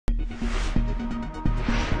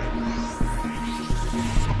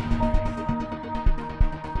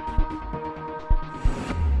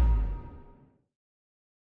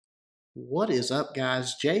What is up,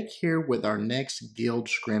 guys? Jake here with our next guild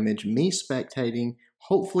scrimmage, me spectating.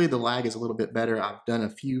 Hopefully the lag is a little bit better. I've done a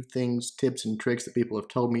few things, tips and tricks that people have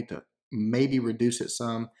told me to maybe reduce it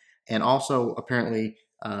some. And also, apparently,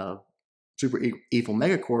 Super Evil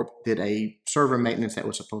Megacorp did a server maintenance that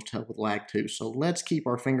was supposed to help with lag too. So let's keep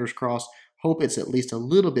our fingers crossed. Hope it's at least a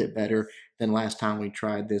little bit better than last time we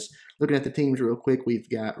tried this. Looking at the teams real quick, we've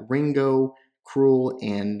got Ringo, Krul,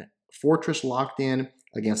 and Fortress locked in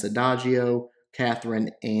against Adagio,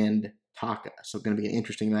 Catherine, and Taka. So going to be an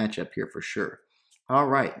interesting matchup here for sure. All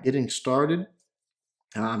right, getting started.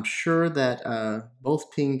 I'm sure that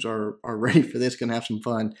both teams are ready for this, going to have some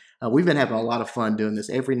fun. We've been having a lot of fun doing this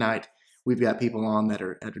every night. We've got people on that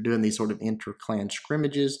are doing these sort of intra-clan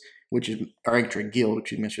scrimmages, which is, or intra-guild,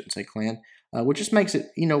 excuse me, I shouldn't say clan, which just makes it,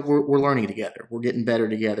 you know, we're learning together. We're getting better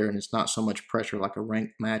together, and it's not so much pressure like a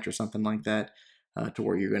ranked match or something like that to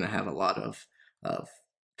where you're going to have a lot of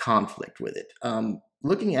conflict with it.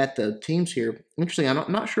 Looking at the teams here, interesting,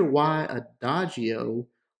 I'm not sure why Adagio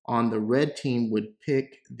on the red team would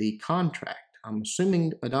pick the contract. I'm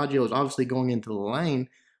assuming Adagio is obviously going into the lane,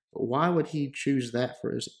 but why would he choose that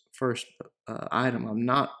for his first item? I'm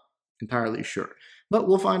not entirely sure, but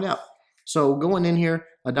we'll find out. So going in here,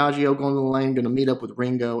 Adagio going to the lane, going to meet up with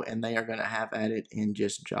Ringo, and they are going to have at it and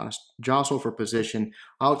just jostle for position.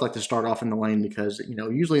 I always like to start off in the lane because, you know,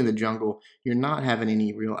 usually in the jungle, you're not having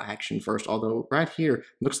any real action first. Although right here,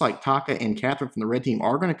 looks like Taka and Catherine from the red team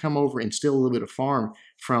are going to come over and steal a little bit of farm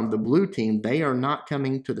from the blue team. They are not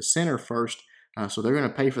coming to the center first, so they're going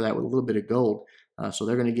to pay for that with a little bit of gold. So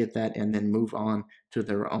they're going to get that and then move on to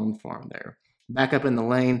their own farm there. Back up in the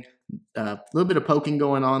lane, a little bit of poking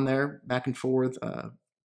going on there, back and forth.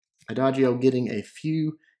 Adagio getting a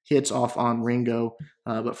few hits off on Ringo,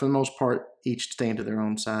 but for the most part, each staying to their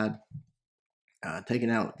own side. Taking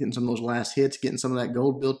out, getting some of those last hits, getting some of that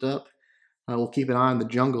gold built up. We'll keep an eye on the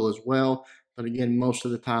jungle as well. But again, most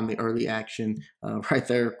of the time, the early action right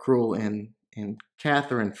there, Krul and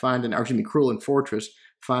Catherine finding, or excuse me, Krul and Fortress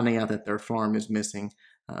finding out that their farm is missing.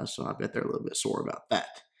 So I bet they're a little bit sore about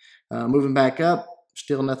that. Moving back up,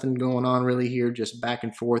 still nothing going on really here, just back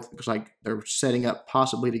and forth. Looks like they're setting up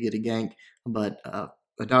possibly to get a gank, but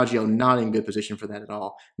Adagio not in good position for that at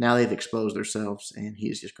all. Now they've exposed themselves, and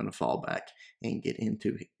he's just going to fall back and get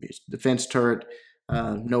into his defense turret.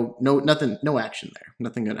 Nothing, no action there.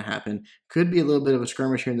 Nothing going to happen. Could be a little bit of a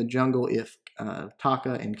skirmish here in the jungle if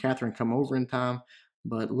Taka and Catherine come over in time,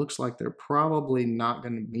 but it looks like they're probably not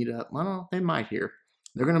going to meet up. Well, they might here.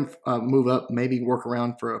 They're going to move up, maybe work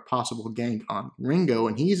around for a possible gank on Ringo,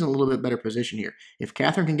 and he's in a little bit better position here. If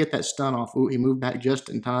Catherine can get that stun off, ooh, he moved back just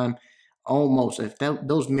in time, almost. If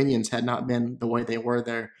those minions had not been the way they were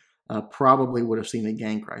there, probably would have seen a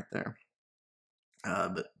gank right there.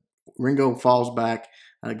 But Ringo falls back,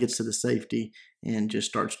 gets to the safety, and just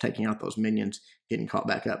starts taking out those minions, getting caught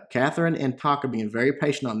back up. Catherine and Taka being very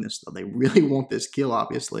patient on this, though. They really want this kill,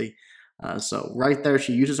 obviously. So right there,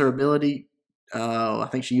 she uses her ability. I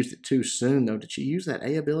think she used it too soon, though. Did she use that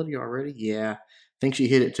A ability already? Yeah. I think she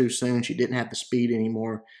hit it too soon. She didn't have the speed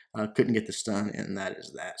anymore. Couldn't get the stun, and that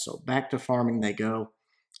is that. So back to farming they go.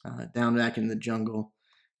 Down back in the jungle.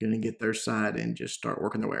 Going to get their side and just start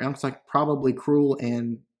working their way. It looks like probably Krul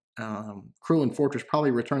and Fortress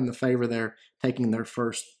probably returned the favor there, taking their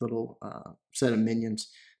first little set of minions,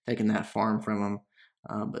 taking that farm from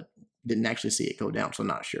them, but didn't actually see it go down, so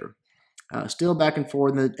not sure. Still back and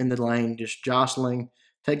forth in the lane, just jostling,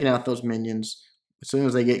 taking out those minions. As soon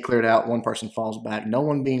as they get cleared out, one person falls back. No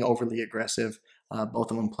one being overly aggressive.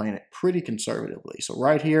 Both of them playing it pretty conservatively. So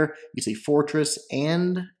right here, you see Fortress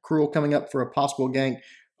and Krul coming up for a possible gank.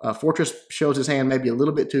 Fortress shows his hand maybe a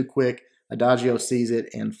little bit too quick. Adagio sees it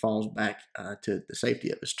and falls back to the safety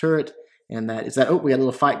of his turret. And that is that. Oh, we got a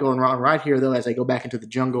little fight going on right here, though, as they go back into the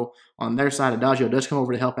jungle. On their side, Adagio does come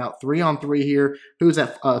over to help out. 3-on-3 here. Who's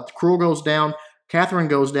that? Krul goes down. Catherine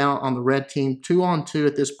goes down on the red team. 2-on-2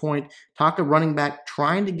 at this point. Taka running back,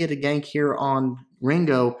 trying to get a gank here on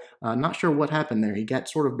Ringo. Not sure what happened there. He got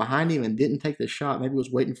sort of behind him and didn't take the shot. Maybe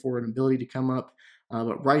was waiting for an ability to come up.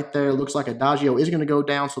 But right there, looks like Adagio is going to go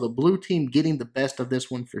down. So the blue team getting the best of this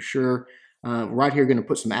one for sure. Right here, going to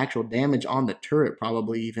put some actual damage on the turret,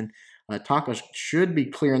 probably even. Taka should be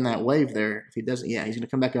clearing that wave there. If he doesn't, yeah, he's going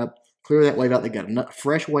to come back up, clear that wave out. They got a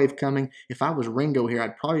fresh wave coming. If I was Ringo here,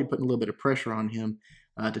 I'd probably be putting a little bit of pressure on him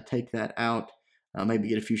to take that out, maybe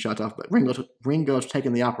get a few shots off. But Ringo's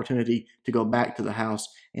taking the opportunity to go back to the house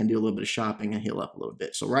and do a little bit of shopping and heal up a little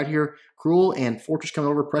bit. So right here, Krul and Fortress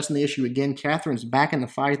coming over, pressing the issue again. Catherine's back in the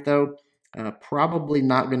fight, though. Probably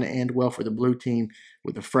not going to end well for the blue team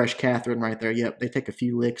with a fresh Catherine right there. Yep, they take a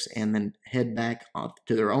few licks and then head back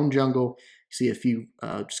to their own jungle. See a few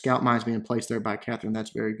scout mines being placed there by Catherine.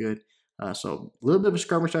 That's very good. So a little bit of a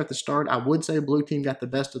skirmish at the start. I would say blue team got the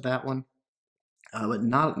best of that one. But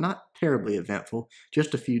not terribly eventful.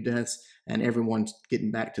 Just a few deaths, and everyone's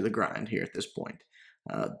getting back to the grind here at this point.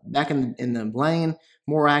 Back in the lane,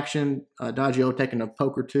 more action. Adagio taking a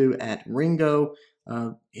poke or two at Ringo.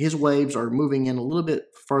 His waves are moving in a little bit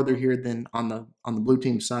further here than on the blue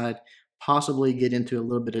team side. Possibly get into a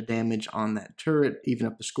little bit of damage on that turret, even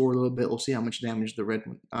up the score a little bit. We'll see how much damage the red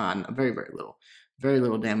one. Very little. Very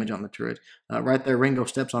little damage on the turret. Right there, Ringo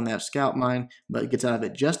steps on that scout mine, but gets out of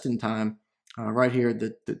it just in time. Right here,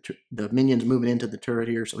 the minions moving into the turret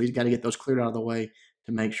here, so he's got to get those cleared out of the way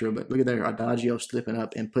to make sure. But look at there, Adagio slipping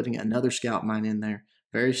up and putting another scout mine in there.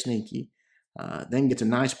 Very sneaky. Then gets a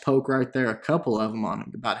nice poke right there, a couple of them on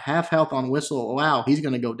him. About half health on Whistle. Wow, he's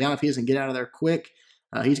going to go down if he doesn't get out of there quick.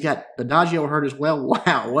 He's got Adagio hurt as well.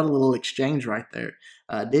 Wow, what a little exchange right there.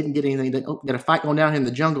 Didn't get anything. Got a fight going down in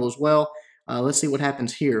the jungle as well. Let's see what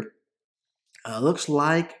happens here. Looks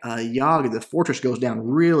like Yag, the fortress goes down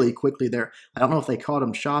really quickly there. I don't know if they caught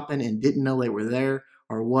him shopping and didn't know they were there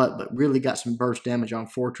or what, but really got some burst damage on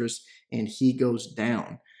fortress, and he goes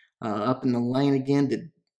down. Up in the lane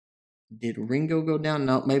again, did Ringo go down?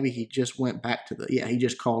 No, maybe he just went back to yeah, he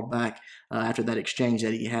just called back after that exchange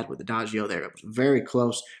that he had with Adagio there. It was very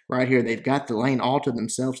close. Right here, they've got the lane all to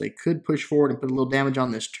themselves. They could push forward and put a little damage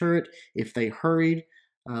on this turret if they hurried.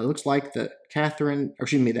 Looks like that Catherine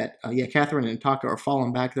and Taka are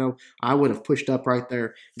falling back though. I would have pushed up right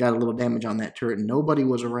there, got a little damage on that turret. Nobody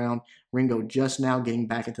was around. Ringo just now getting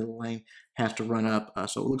back into the lane, has to run up.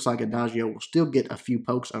 So it looks like Adagio will still get a few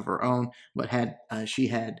pokes of her own, but she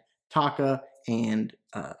had Taka and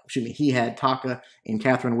he had Taka and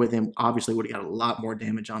Catherine with him. Obviously would have got a lot more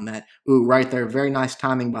damage on that. Ooh, right there, very nice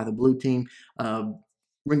timing by the blue team.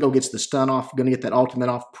 Ringo gets the stun off, going to get that ultimate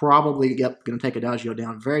off. Probably, yep, going to take Adagio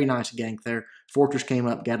down. Very nice gank there. Fortress came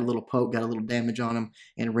up, got a little poke, got a little damage on him,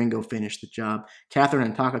 and Ringo finished the job. Catherine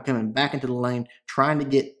and Taka coming back into the lane, trying to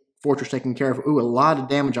get Fortress taken care of. Ooh, a lot of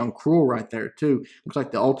damage on Krul right there, too. Looks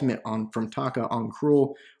like the ultimate from Taka on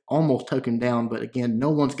Krul almost took him down, but again,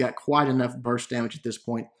 no one's got quite enough burst damage at this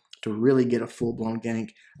point to really get a full-blown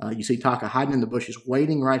gank. You see Taka hiding in the bushes,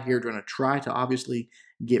 waiting right here, going to try to obviously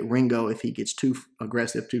get Ringo if he gets too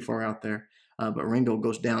aggressive, too far out there. But Ringo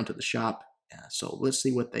goes down to the shop. So let's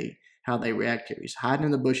see how they react here. He's hiding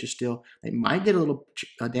in the bushes still. They might get a little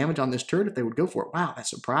damage on this turret if they would go for it. Wow, that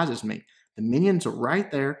surprises me. The minions are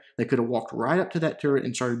right there. They could have walked right up to that turret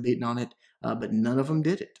and started beating on it, but none of them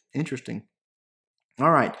did it. Interesting. All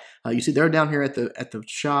right, you see they're down here at the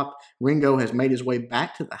shop. Ringo has made his way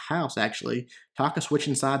back to the house, actually. Taka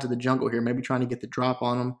switching sides of the jungle here, maybe trying to get the drop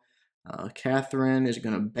on them. Catherine is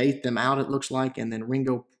going to bait them out, it looks like, and then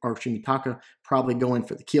Taka probably going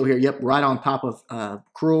for the kill here. Yep, right on top of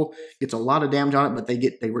Krul. Gets a lot of damage on it, but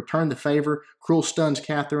they return the favor. Krul stuns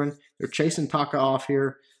Catherine. They're chasing Taka off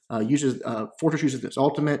here. Fortress uses its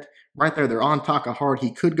ultimate. Right there, they're on Taka hard.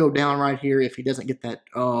 He could go down right here if he doesn't get that.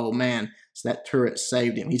 Oh, man. So that turret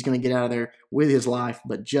saved him. He's going to get out of there with his life,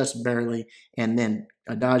 but just barely. And then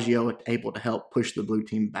Adagio able to help push the blue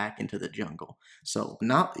team back into the jungle. So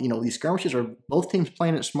these skirmishes are both teams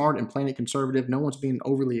playing it smart and playing it conservative. No one's being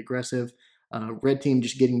overly aggressive. Red team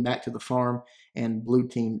just getting back to the farm and blue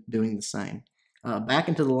team doing the same. Back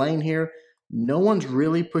into the lane here. No one's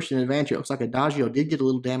really pushing an advantage. It looks like Adagio did get a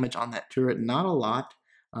little damage on that turret. Not a lot,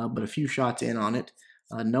 but a few shots in on it.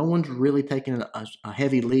 No one's really taking a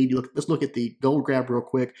heavy lead. Let's look at the gold grab real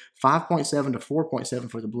quick. 5.7 to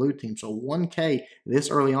 4.7 for the blue team. So 1K this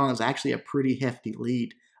early on is actually a pretty hefty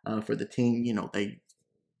lead for the team.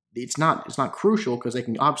 It's not crucial because they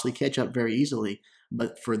can obviously catch up very easily.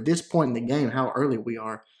 But for this point in the game, how early we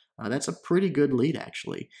are, that's a pretty good lead,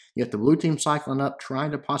 actually. You have the blue team cycling up,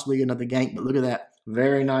 trying to possibly get another gank, but look at that.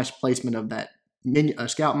 Very nice placement of that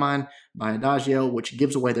scout mine by Adagio, which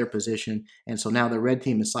gives away their position. And so now the red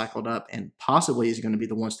team is cycled up and possibly is going to be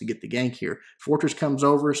the ones to get the gank here. Fortress comes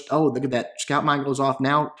over. Oh, look at that. Scout mine goes off.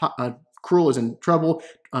 Now Krul is in trouble.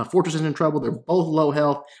 Fortress is in trouble. They're both low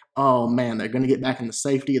health. Oh, man, they're going to get back into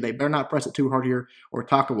safety. They better not press it too hard here, or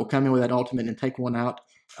Taka will come in with that ultimate and take one out.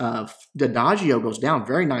 Adagio goes down.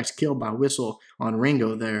 Very nice kill by Whistle on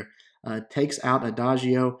Ringo there. Takes out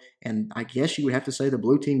Adagio, and I guess you would have to say the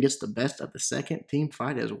blue team gets the best of the second team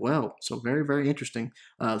fight as well. So very, very interesting.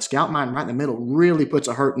 Scout mine right in the middle really puts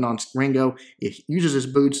a hurting on Ringo. He uses his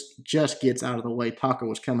boots, just gets out of the way. Taka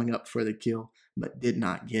was coming up for the kill, but did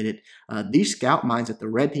not get it. These scout mines that the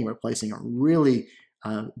red team are placing are really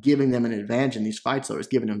giving them an advantage in these fights, though. It's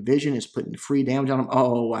giving them vision. It's putting free damage on them.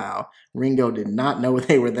 Oh, wow. Ringo did not know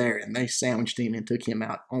they were there, and they sandwiched him and took him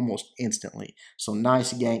out almost instantly. So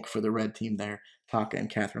nice gank for the red team there. Taka and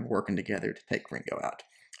Catherine working together to take Ringo out.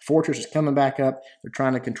 Fortress is coming back up. They're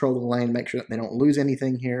trying to control the lane, make sure that they don't lose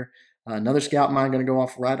anything here. Another scout mine going to go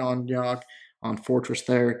off right on Yogg on Fortress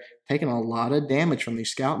there, taking a lot of damage from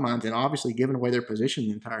these scout mines and obviously giving away their position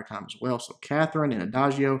the entire time as well. So Catherine and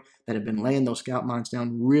Adagio that have been laying those scout mines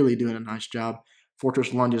down, really doing a nice job.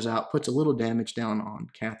 Fortress lunges out, puts a little damage down on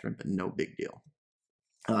Catherine, but no big deal.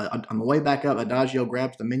 On the way back up, Adagio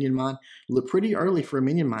grabs the minion mine. Look pretty early for a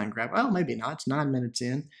minion mine grab. Well, maybe not. It's 9 minutes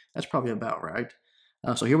in. That's probably about right.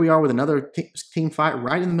 So here we are with another team fight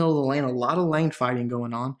right in the middle of the lane. A lot of lane fighting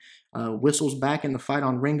going on. Whistle's back in the fight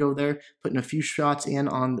on Ringo there, putting a few shots in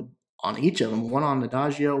on each of them. One on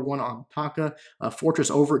Adagio, one on Taka. Fortress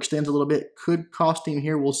overextends a little bit. Could cost him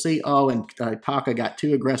here. We'll see. Oh, and Taka got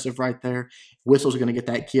too aggressive right there. Whistle's going to get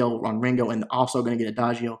that kill on Ringo and also going to get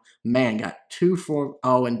Adagio. Man, got 2 for...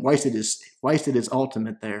 Oh, and wasted his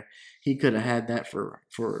ultimate there. He could have had that for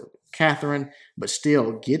Catherine, but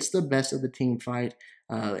still gets the best of the team fight.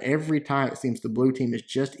 Every time it seems the blue team is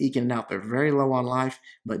just eking it out. They're very low on life,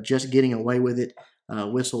 but just getting away with it.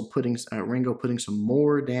 Ringo putting some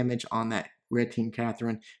more damage on that red team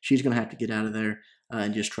Catherine. She's going to have to get out of there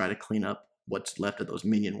and just try to clean up what's left of those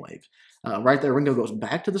minion waves. Right there, Ringo goes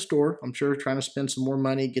back to the store. I'm sure trying to spend some more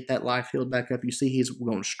money, get that life healed back up. You see he's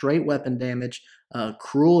going straight weapon damage.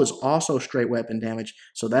 Krul is also straight weapon damage.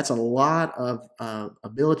 So that's a lot of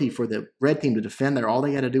ability for the red team to defend there. All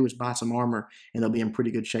they got to do is buy some armor, and they'll be in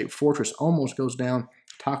pretty good shape. Fortress almost goes down.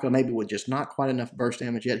 Taka maybe with just not quite enough burst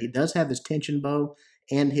damage yet. He does have his tension bow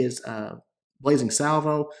and his blazing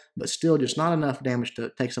salvo, but still just not enough damage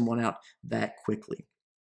to take someone out that quickly.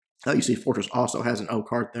 You see Fortress also has an O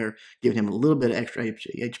card there, giving him a little bit of extra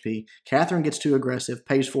HP. Catherine gets too aggressive,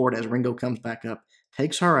 pays for it as Ringo comes back up,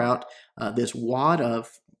 takes her out. This wad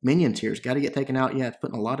of minions here has got to get taken out. Yeah, it's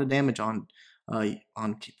putting a lot of damage on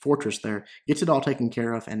Fortress there. Gets it all taken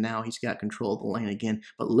care of, and now he's got control of the lane again.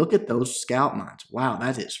 But look at those scout mines. Wow,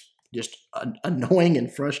 that is just annoying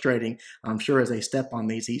and frustrating. I'm sure as they step on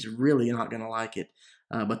these, he's really not going to like it.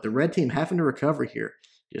 But the red team having to recover here.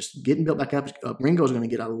 Just getting built back up. Ringo's going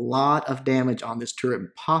to get a lot of damage on this turret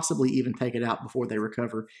and possibly even take it out before they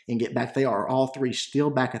recover and get back. They are all three still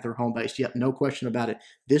back at their home base. Yep, no question about it.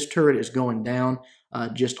 This turret is going down.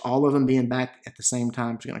 Just all of them being back at the same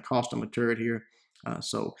time is going to cost them a turret here.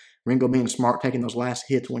 So Ringo being smart, taking those last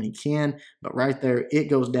hits when he can. But right there, it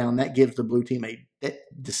goes down. That gives the blue team a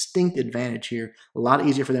distinct advantage here. A lot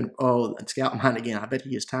easier for them. Oh, scout mine again. I bet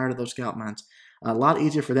he is tired of those scout mines. A lot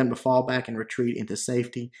easier for them to fall back and retreat into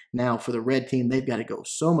safety. Now, for the red team, they've got to go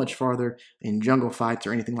so much farther in jungle fights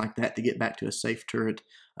or anything like that to get back to a safe turret.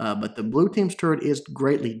 But the blue team's turret is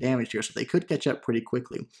greatly damaged here, so they could catch up pretty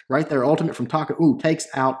quickly. Right there, ultimate from Taka. Ooh, takes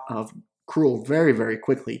out of Krul very, very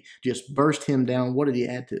quickly. Just burst him down. What did he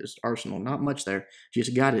add to his arsenal? Not much there.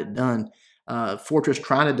 Just got it done. Fortress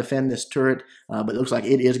trying to defend this turret, but it looks like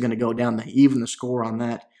it is going to go down. They even the score on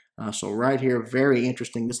that. So right here, very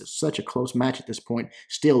interesting. This is such a close match at this point.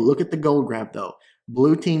 Still, look at the gold grab, though.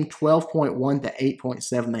 Blue team 12.1 to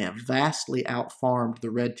 8.7. They have vastly out-farmed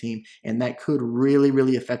the red team, and that could really,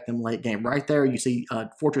 really affect them late game. Right there, you see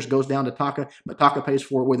Fortress goes down to Taka, but Taka pays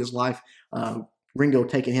for it with his life. Ringo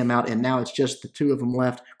taking him out, and now it's just the two of them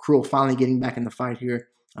left. Krul finally getting back in the fight here.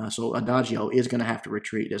 So Adagio is going to have to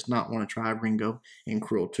retreat. Does not want to try Ringo and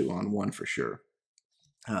Krul 2-on-1 for sure.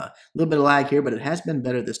 A little bit of lag here, but it has been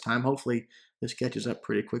better this time. Hopefully, this catches up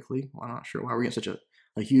pretty quickly. I'm not sure why we're getting such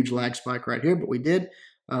a huge lag spike right here, but we did.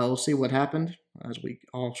 We'll see what happened as we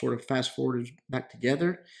all sort of fast forward back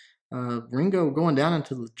together. Ringo going down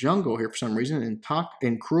into the jungle here for some reason,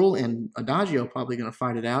 and Krul and Adagio probably going to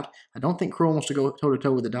fight it out. I don't think Krul wants to go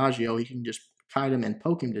toe-to-toe with Adagio. He can just kite him and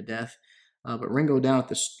poke him to death. But Ringo down at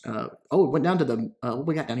this... it went down to the... what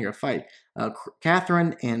we got down here? A fight.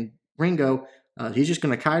 Catherine and Ringo... he's just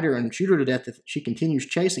going to kite her and shoot her to death if she continues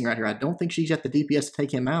chasing right here. I don't think she's got the DPS to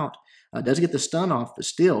take him out. Does get the stun off, but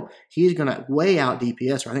still, he's going to way out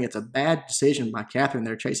DPS her. I think it's a bad decision by Catherine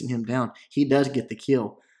there, chasing him down. He does get the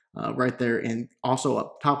kill right there. And also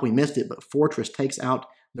up top, we missed it, but Fortress takes out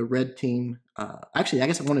the red team. Actually, I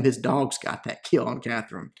guess one of his dogs got that kill on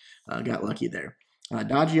Catherine. Got lucky there.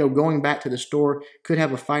 Adagio going back to the store. Could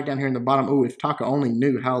have a fight down here in the bottom. Oh, if Taka only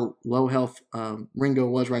knew how low health Ringo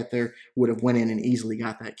was right there, would have went in and easily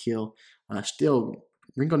got that kill. Still,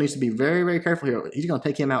 Ringo needs to be very, very careful here. He's going to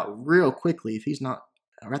take him out real quickly if he's not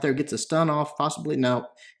right there. Gets a stun off, possibly. No.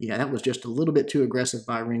 Yeah, that was just a little bit too aggressive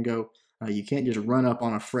by Ringo. You can't just run up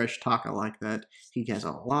on a fresh Taka like that. He has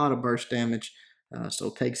a lot of burst damage, so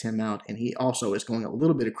takes him out. And he also is going a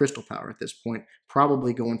little bit of crystal power at this point,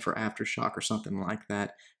 probably going for aftershock or something like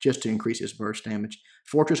that, just to increase his burst damage.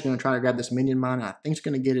 Fortress going to try to grab this minion mine. I think it's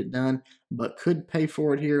going to get it done, but could pay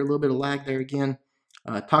for it here. A little bit of lag there again.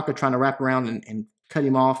 Taka trying to wrap around and cut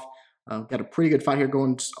him off. Got a pretty good fight here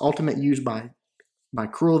going. Ultimate used by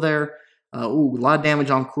Krul there. Ooh, a lot of damage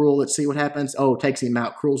on Krul. Let's see what happens. Oh, takes him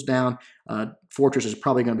out. Krul's down. Fortress is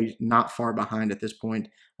probably going to be not far behind at this point.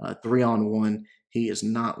 3-on-1. He is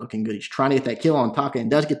not looking good. He's trying to get that kill on Taka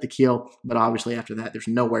and does get the kill, but obviously after that, there's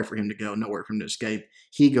nowhere for him to go, nowhere for him to escape.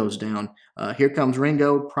 He goes down. Here comes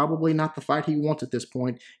Ringo. Probably not the fight he wants at this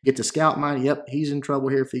point. Gets a scout mine. Yep, he's in trouble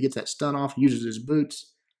here if he gets that stun off. Uses his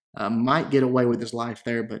boots. Might get away with his life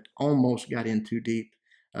there, but almost got in too deep.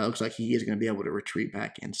 Looks like he is going to be able to retreat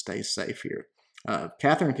back and stay safe here.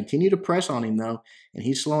 Catherine continued to press on him, though, and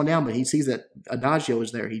he's slowing down, but he sees that Adagio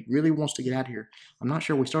is there. He really wants to get out of here. I'm not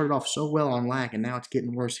sure. We started off so well on lag, and now it's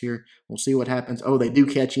getting worse here. We'll see what happens. Oh, they do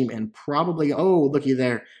catch him, and probably, oh, looky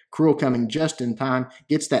there. Krul coming just in time.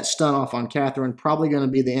 Gets that stun off on Catherine. Probably going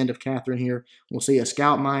to be the end of Catherine here. We'll see a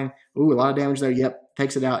scout mine. Ooh, a lot of damage there. Yep,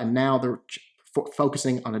 takes it out, and now they're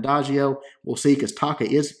focusing on Adagio. We'll see because Taka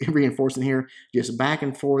is reinforcing here, just back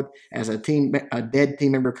and forth as a dead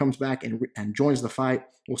team member comes back and joins the fight.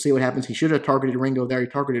 We'll see what happens. He should have targeted Ringo there. He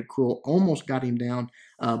targeted Krul, almost got him down,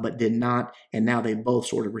 but did not. And now they both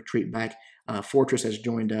sort of retreat back. Fortress has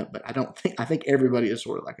joined up, but I think everybody is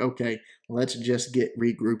sort of like, okay, let's just get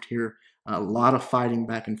regrouped here. A lot of fighting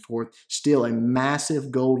back and forth. Still a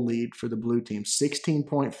massive gold lead for the blue team,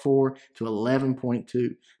 16.4 to 11.2.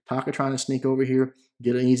 Taka trying to sneak over here,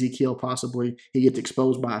 get an easy kill possibly. He gets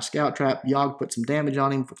exposed by a scout trap. Yogg put some damage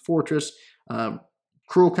on him for Fortress.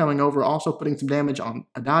 Krul coming over, also putting some damage on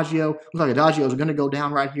Adagio. Looks like Adagio is going to go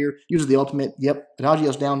down right here. Uses the ultimate. Yep,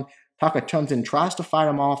 Adagio's down. Taka comes in, tries to fight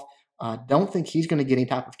him off. Don't think he's going to get any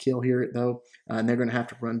type of kill here, though, and they're going to have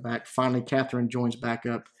to run back. Finally, Catherine joins back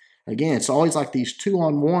up. Again, it's always like these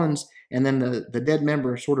 2-on-1s, and then the dead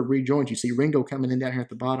member sort of rejoins. You see Ringo coming in down here at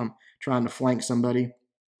the bottom, trying to flank somebody.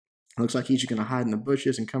 Looks like he's just going to hide in the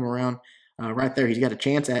bushes and come around right there. He's got a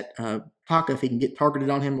chance at Taka if he can get targeted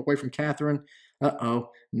on him away from Catherine. Uh-oh,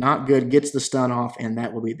 not good. Gets the stun off, and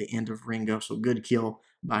that will be the end of Ringo. So good kill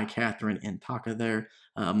by Catherine and Taka there.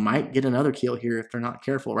 Might get another kill here if they're not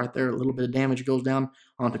careful. Right there, a little bit of damage goes down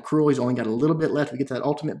onto Krul. He's only got a little bit left. He gets that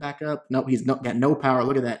ultimate back up. Nope, he's got no power.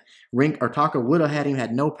 Look at that. Taka would have had him,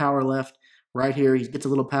 had no power left. Right here, he gets a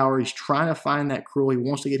little power. He's trying to find that Krul. He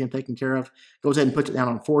wants to get him taken care of. Goes ahead and puts it down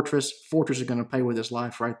on Fortress. Fortress is going to pay with his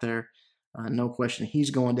life right there. No question. He's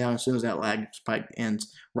going down as soon as that lag spike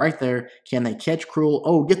ends. Right there. Can they catch Krul?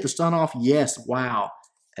 Oh, get the stun off? Yes. Wow.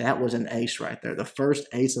 That was an ace right there. The first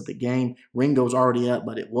ace of the game. Ringo's already up,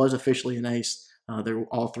 but it was officially an ace.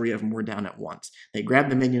 All three of them were down at once. They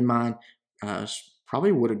grabbed the minion mine.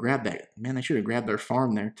 Probably would have grabbed that. Man, they should have grabbed their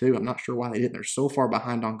farm there too. I'm not sure why they didn't. They're so far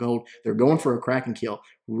behind on gold. They're going for a Kraken kill.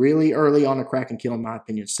 Really early on a Kraken kill, in my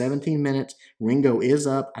opinion. 17 minutes. Ringo is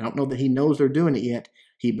up. I don't know that he knows they're doing it yet.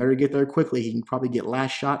 He better get there quickly. He can probably get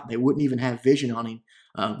last shot. They wouldn't even have vision on him.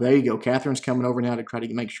 There you go. Catherine's coming over now to try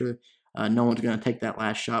to make sure no one's going to take that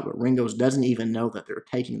last shot. But Ringo's doesn't even know that they're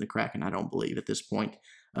taking the Kraken, I don't believe, at this point.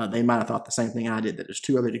 They might have thought the same thing I did, that it's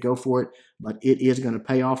too early to go for it, but it is going to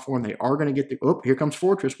pay off for them. They are going to get the... Oh, here comes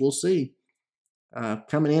Fortress. We'll see.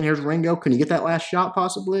 Coming in, here's Ringo. Can you get that last shot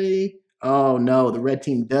possibly? Oh, no, the red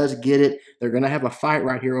team does get it. They're going to have a fight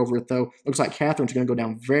right here over it, though. Looks like Catherine's going to go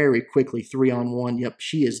down very quickly, 3-on-1. Yep,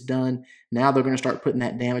 she is done. Now they're going to start putting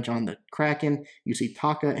that damage on the Kraken. You see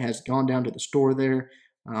Taka has gone down to the store there.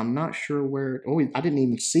 I'm not sure where... Oh, I didn't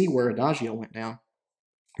even see where Adagio went down.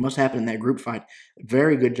 Must happen in that group fight.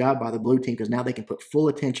 Very good job by the blue team, because now they can put full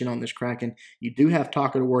attention on this Kraken. You do have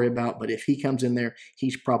Taka to worry about, but if he comes in there,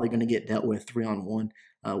 he's probably going to get dealt with 3-on-1.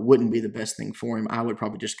 Wouldn't be the best thing for him. I would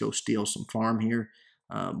probably just go steal some farm here.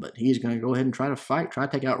 But he's going to go ahead and try to fight, try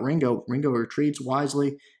to take out Ringo. Ringo retreats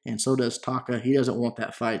wisely, and so does Taka. He doesn't want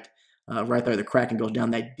that fight. Right there, the Kraken goes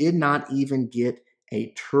down. They did not even get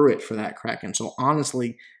a turret for that Kraken. So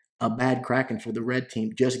honestly, a bad Kraken for the red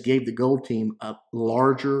team just gave the gold team a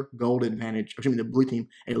larger gold advantage. Excuse me, the blue team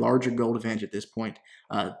a larger gold advantage at this point.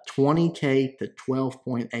 20K to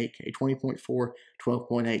 12.8K, 20.4,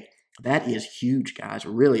 12.8. That is huge, guys.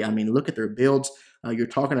 Really, I mean, look at their builds. You're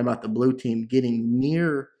talking about the blue team getting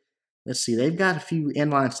near. Let's see, they've got a few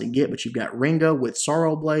end lines to get, but you've got Ringo with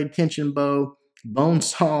Sorrow Blade, Tension Bow, Bone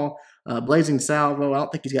Saw, Blazing Salvo, I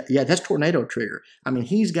don't think he's got, yeah, that's Tornado Trigger. I mean,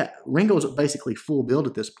 Ringo's basically full build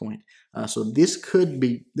at this point. So this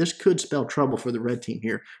could spell trouble for the red team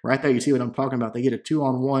here. Right there, you see what I'm talking about. They get a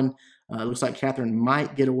 2-on-1. Looks like Catherine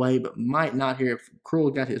might get away, but might not here. If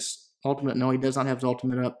Krul got his ultimate, no, he does not have his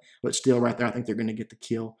ultimate up, but still right there, I think they're going to get the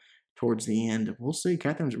kill towards the end. We'll see.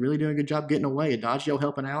 Catherine's really doing a good job getting away. Adagio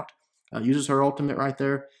helping out. Uses her ultimate right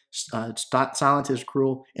there. Silences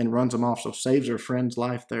Krul and runs them off, so saves her friend's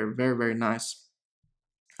life there. Very, very nice.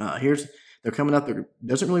 They're coming up.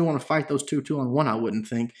 Doesn't really want to fight those 2-on-1, I wouldn't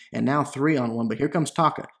think. And now 3-on-1. But here comes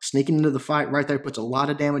Taka sneaking into the fight right there. Puts a lot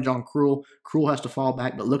of damage on Krul. Krul has to fall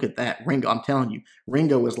back. But look at that. Ringo, I'm telling you,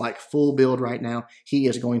 Ringo is like full build right now. He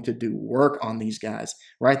is going to do work on these guys.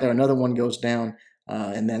 Right there, another one goes down.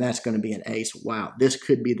 And then that's going to be an ace. Wow, this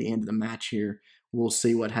could be the end of the match here. We'll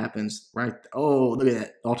see what happens. Right. Oh, look at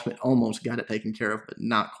that. Ultimate almost got it taken care of, but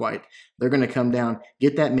not quite. They're going to come down,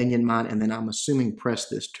 get that minion mine, and then I'm assuming press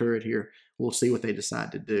this turret here. We'll see what they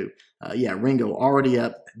decide to do. Yeah, Ringo already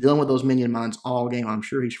up, dealing with those minion mines all game. I'm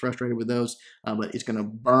sure he's frustrated with those, but he's going to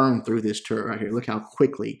burn through this turret right here. Look how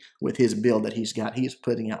quickly, with his build that he's got, he's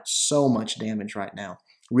putting out so much damage right now.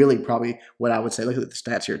 Really probably what I would say, look at the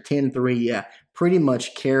stats here, 10-3, yeah, pretty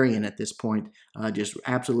much carrying at this point, just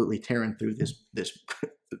absolutely tearing through this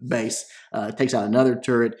base. Takes out another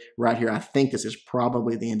turret right here. I think this is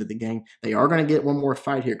probably the end of the game. They are going to get one more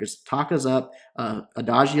fight here because Taka's up,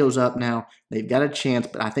 Adagio's up now. They've got a chance,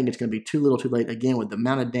 but I think it's going to be too little too late. Again, with the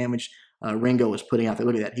amount of damage Ringo is putting out there,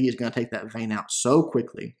 look at that. He is going to take that vein out so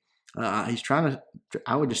quickly. He's trying to,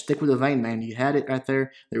 I would just stick with the vein, man. You had it right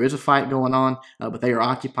there. There is a fight going on, but they are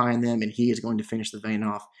occupying them, and he is going to finish the vein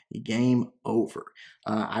off. Game over.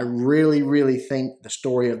 I really, really think the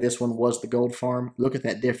story of this one was the gold farm. Look at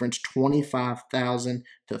that difference, 25,000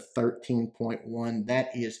 to 13.1. That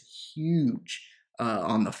is huge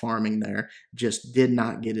on the farming there. Just did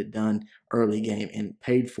not get it done early game and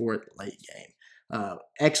paid for it late game.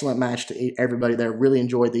 Excellent match to everybody there. Really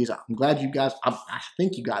enjoyed these. I'm glad you guys, I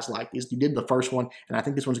think you guys liked these. You did the first one, and I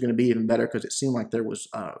think this one's going to be even better because it seemed like there was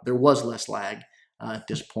less lag at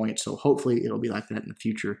this point. So hopefully it'll be like that in the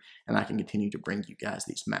future, and I can continue to bring you guys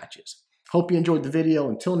these matches. Hope you enjoyed the video.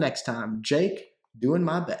 Until next time, Jake, doing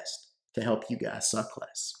my best to help you guys suck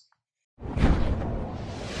less.